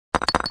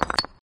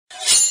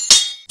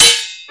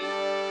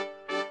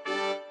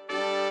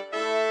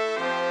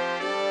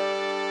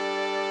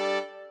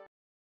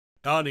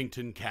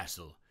Donnington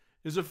Castle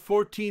is a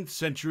 14th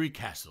century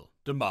castle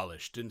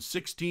demolished in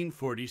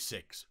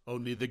 1646.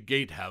 Only the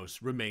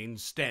gatehouse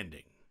remains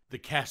standing. The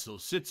castle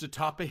sits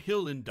atop a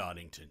hill in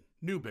Donnington,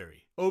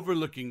 Newbury,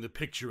 overlooking the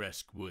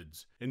picturesque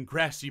woods and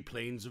grassy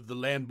plains of the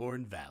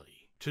Lambourne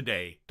Valley.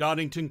 Today,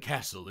 Donnington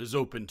Castle is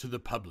open to the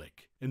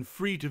public and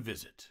free to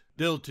visit.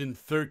 Built in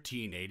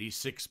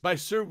 1386 by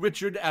Sir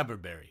Richard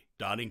Aberbury,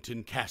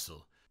 Donnington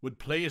Castle would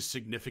play a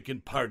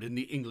significant part in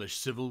the English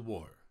Civil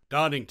War.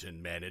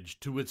 Donnington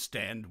managed to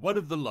withstand one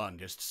of the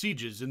longest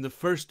sieges in the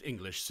First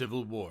English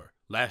Civil War,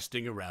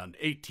 lasting around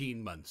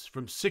 18 months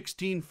from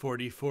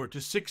 1644 to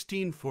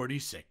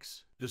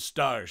 1646. The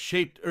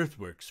star-shaped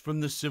earthworks from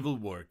the Civil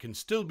War can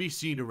still be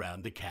seen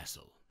around the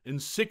castle. In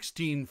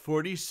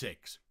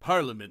 1646,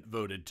 Parliament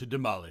voted to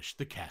demolish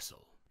the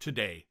castle.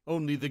 Today,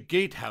 only the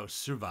gatehouse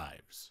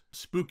survives.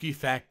 Spooky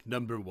fact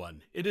number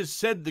 1. It is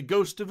said the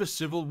ghost of a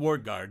Civil War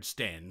guard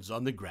stands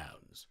on the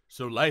grounds.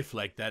 So life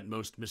like that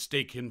most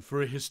mistake him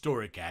for a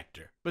historic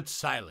actor, but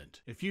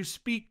silent if you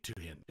speak to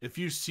him. If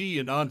you see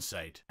an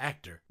on-site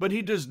actor, but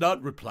he does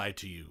not reply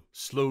to you,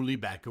 slowly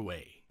back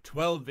away.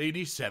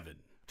 1287.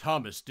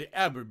 Thomas de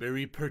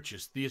Aberbury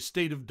purchased the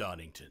estate of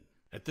Donnington.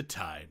 At the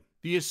time,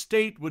 the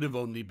estate would have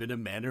only been a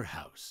manor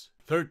house.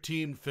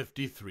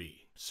 1353.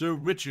 Sir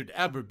Richard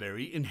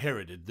Aberbury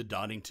inherited the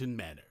Donnington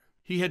Manor.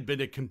 He had been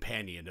a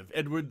companion of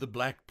Edward the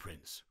Black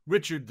Prince,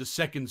 Richard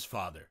II's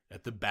father,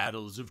 at the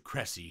battles of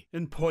Crécy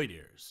and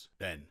Poitiers.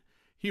 Then,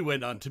 he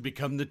went on to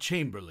become the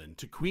Chamberlain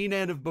to Queen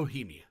Anne of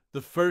Bohemia,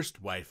 the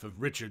first wife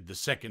of Richard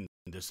II.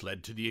 This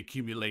led to the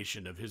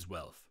accumulation of his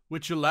wealth,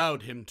 which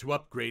allowed him to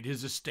upgrade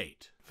his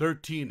estate.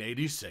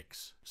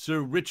 1386. Sir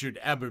Richard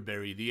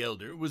Aberbury the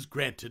Elder was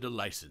granted a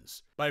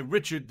license by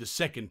Richard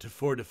II to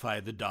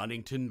fortify the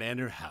Donnington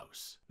Manor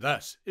House.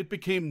 Thus, it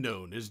became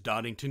known as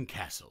Donnington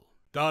Castle.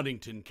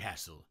 Donnington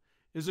Castle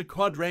is a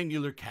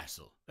quadrangular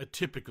castle, a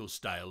typical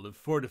style of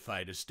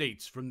fortified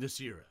estates from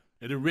this era.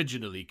 It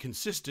originally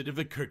consisted of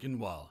a curtain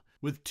wall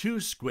with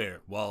 2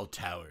 square wall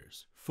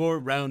towers, 4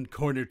 round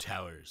corner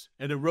towers,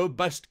 and a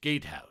robust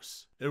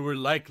gatehouse. There were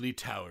likely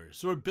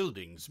towers or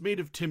buildings made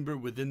of timber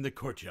within the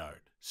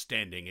courtyard,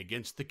 standing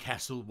against the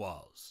castle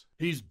walls.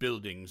 These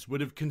buildings would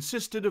have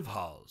consisted of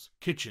halls,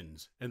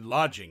 kitchens, and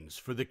lodgings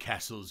for the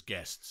castle's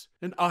guests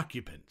and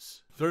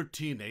occupants.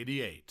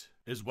 1388.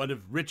 As one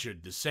of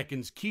Richard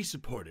II's key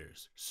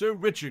supporters, Sir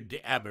Richard de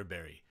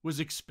Aberbury was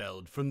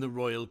expelled from the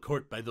royal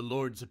court by the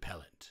Lords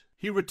Appellant.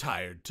 He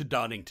retired to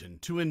Donnington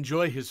to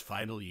enjoy his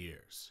final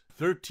years.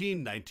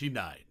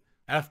 1399.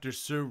 After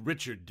Sir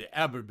Richard de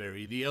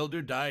Aberbury the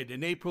Elder died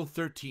in April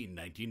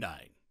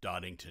 1399,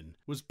 Donnington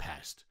was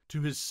passed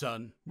to his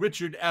son,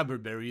 Richard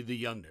Aberbury the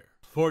Younger.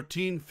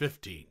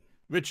 1415.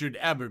 Richard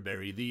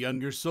Aberbury the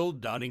Younger sold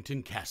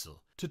Donnington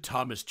Castle to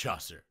Thomas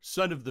Chaucer,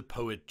 son of the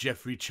poet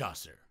Geoffrey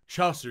Chaucer.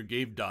 Chaucer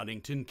gave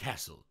Donnington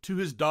Castle to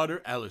his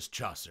daughter Alice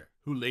Chaucer,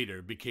 who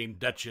later became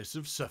Duchess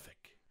of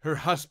Suffolk. Her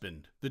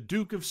husband, the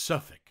Duke of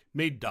Suffolk,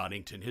 made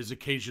Donnington his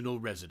occasional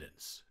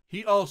residence.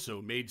 He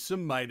also made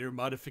some minor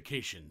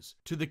modifications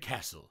to the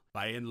castle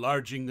by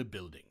enlarging the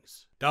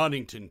buildings.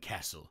 Donnington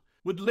Castle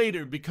would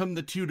later become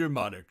the Tudor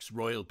monarch's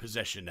royal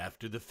possession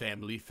after the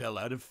family fell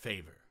out of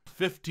favor.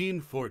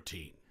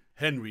 1514.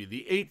 Henry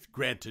VIII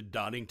granted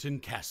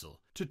Donnington Castle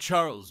to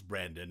Charles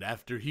Brandon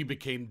after he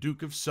became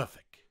Duke of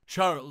Suffolk.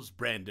 Charles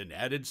Brandon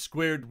added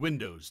squared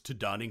windows to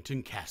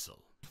Donnington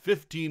Castle.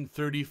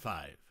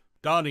 1535.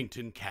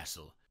 Donnington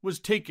Castle was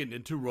taken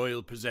into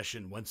royal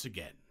possession once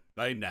again.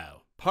 By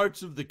now,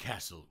 parts of the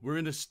castle were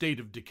in a state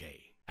of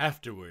decay.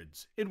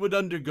 Afterwards, it would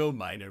undergo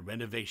minor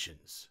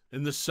renovations.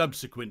 In the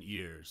subsequent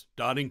years,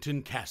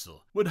 Donnington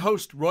Castle would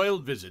host royal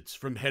visits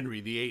from Henry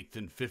VIII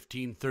in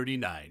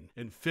 1539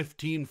 and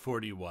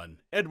 1541,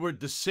 Edward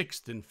VI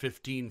in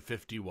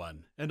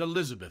 1551, and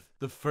Elizabeth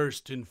I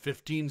in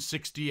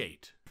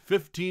 1568.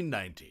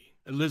 1590.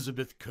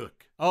 Elizabeth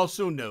Cook,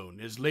 also known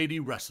as Lady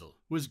Russell,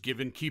 was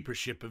given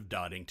keepership of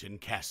Donnington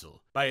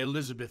Castle by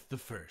Elizabeth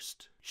I.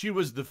 She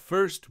was the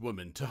first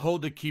woman to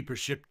hold a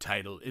keepership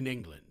title in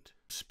England.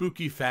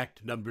 Spooky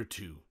fact number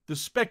 2. The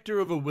specter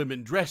of a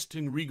woman dressed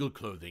in regal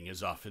clothing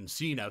is often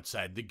seen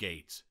outside the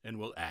gates and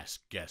will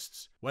ask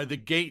guests why the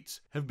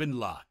gates have been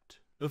locked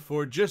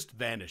before just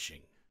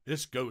vanishing.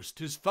 This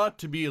ghost is thought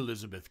to be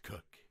Elizabeth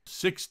Cook.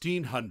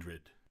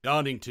 1600.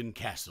 Donnington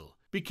Castle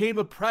became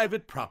a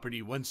private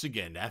property once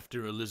again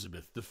after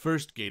Elizabeth I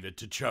gave it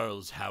to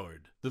Charles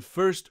Howard, the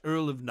first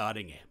Earl of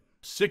Nottingham.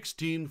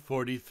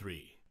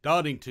 1643.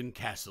 Donnington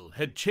Castle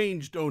had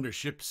changed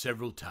ownership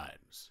several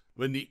times.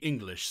 When the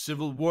English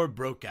Civil War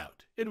broke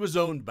out, it was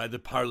owned by the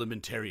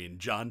parliamentarian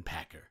John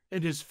Packer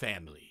and his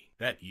family.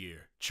 That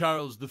year,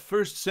 Charles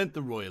I sent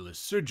the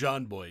royalist Sir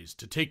John Boys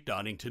to take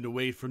Donnington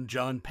away from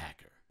John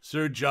Packer.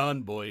 Sir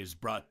John Boys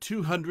brought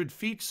 200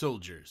 feet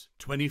soldiers,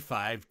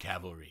 25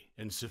 cavalry,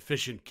 and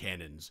sufficient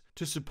cannons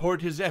to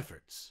support his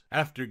efforts.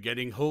 After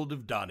getting hold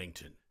of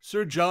Donnington,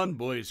 Sir John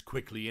Boys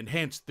quickly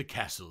enhanced the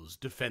castle's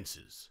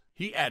defenses.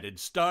 He added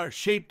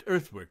star-shaped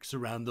earthworks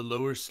around the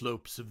lower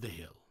slopes of the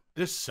hill.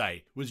 This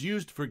site was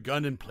used for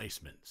gun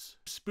emplacements.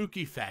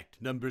 Spooky fact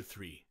number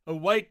 3. A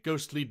white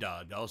ghostly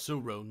dog also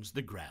roams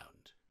the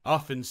ground,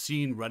 often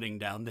seen running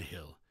down the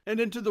hill and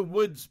into the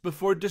woods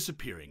before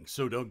disappearing,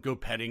 so don't go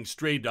petting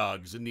stray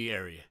dogs in the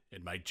area.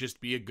 It might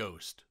just be a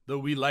ghost, though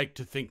we like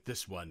to think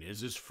this one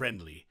is as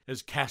friendly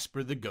as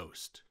Casper the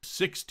Ghost.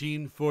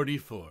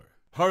 1644.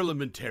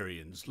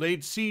 Parliamentarians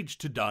laid siege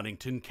to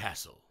Donnington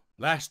Castle,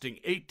 lasting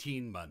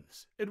 18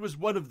 months. It was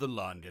one of the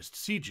longest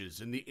sieges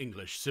in the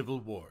English Civil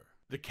War.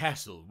 The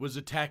castle was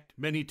attacked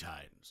many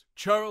times.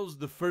 Charles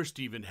I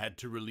even had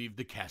to relieve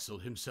the castle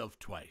himself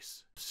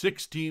twice.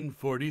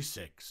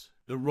 1646.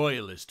 The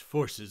royalist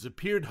forces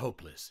appeared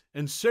hopeless,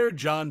 and Sir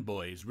John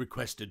Boys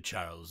requested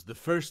Charles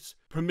I's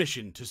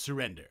permission to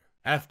surrender.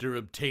 After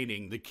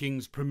obtaining the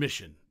king's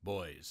permission,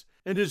 Boys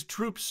and his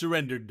troops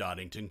surrendered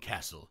Donnington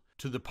Castle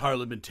to the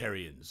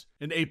parliamentarians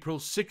in April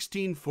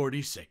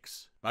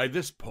 1646. By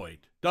this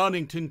point,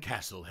 Donnington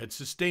Castle had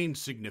sustained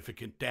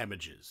significant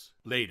damages.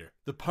 Later,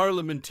 the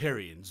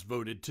parliamentarians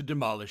voted to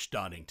demolish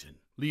Donnington,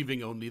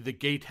 leaving only the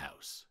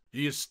gatehouse.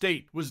 The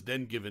estate was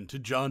then given to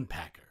John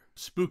Packer.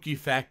 Spooky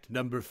fact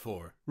number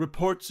 4.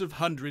 Reports of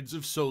hundreds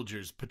of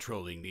soldiers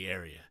patrolling the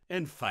area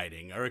and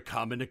fighting are a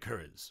common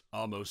occurrence,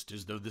 almost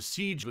as though the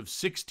siege of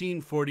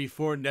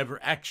 1644 never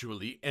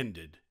actually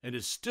ended and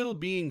is still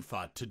being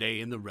fought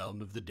today in the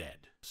realm of the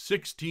dead.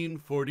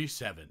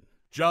 1647.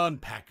 John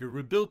Packer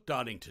rebuilt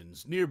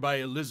Donnington's nearby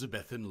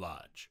Elizabethan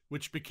Lodge,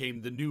 which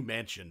became the new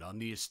mansion on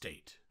the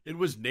estate. It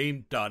was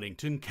named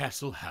Donnington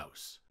Castle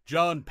House.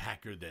 John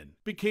Packer then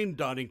became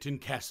Donnington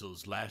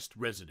Castle's last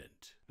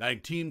resident.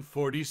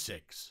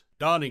 1946.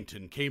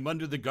 Donnington came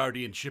under the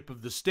guardianship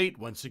of the state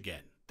once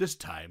again, this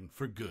time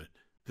for good.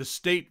 The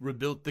state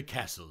rebuilt the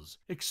castle's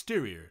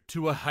exterior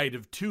to a height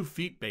of 2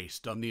 feet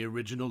based on the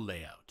original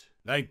layout.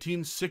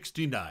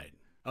 1969.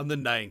 On the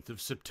 9th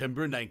of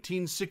September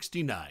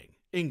 1969,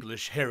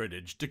 English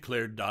Heritage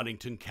declared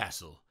Donnington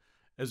Castle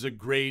as a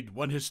Grade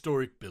 1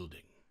 historic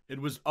building. It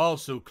was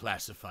also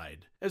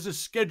classified as a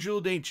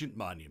scheduled ancient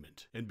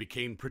monument and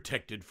became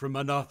protected from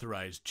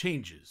unauthorized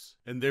changes.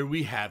 And there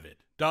we have it,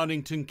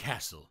 Donnington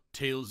Castle,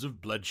 tales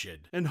of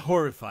bloodshed and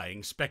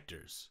horrifying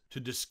specters. To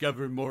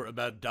discover more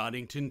about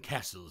Donnington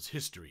Castle's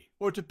history,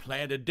 or to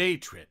plan a day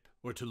trip,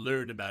 or to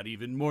learn about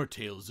even more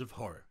tales of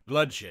horror,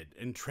 bloodshed,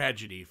 and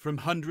tragedy from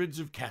hundreds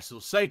of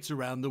castle sites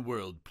around the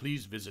world,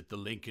 please visit the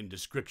link in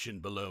description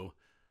below,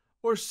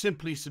 or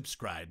simply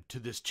subscribe to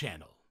this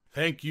channel.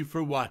 Thank you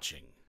for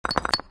watching.